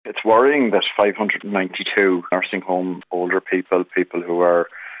It's worrying that 592 nursing home older people who are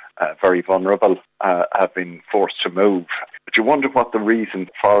very vulnerable, have been forced to move. But you wonder what the reason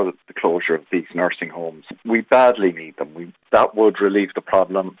for the closure of these nursing homes. We badly need them. That would relieve the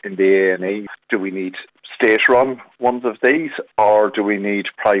problem in the A&E. Do we need state-run ones of these, or do we need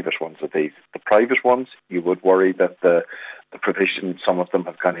private ones of these? The private ones, you would worry that the provision, some of them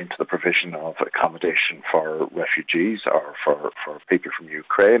have gone into the provision of accommodation for refugees or for people from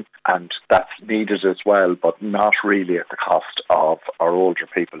Ukraine, and that's needed as well, but not really at the cost of our older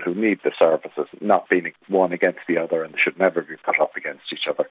people who need the services, not being one against the other, and they should never be put up against each other.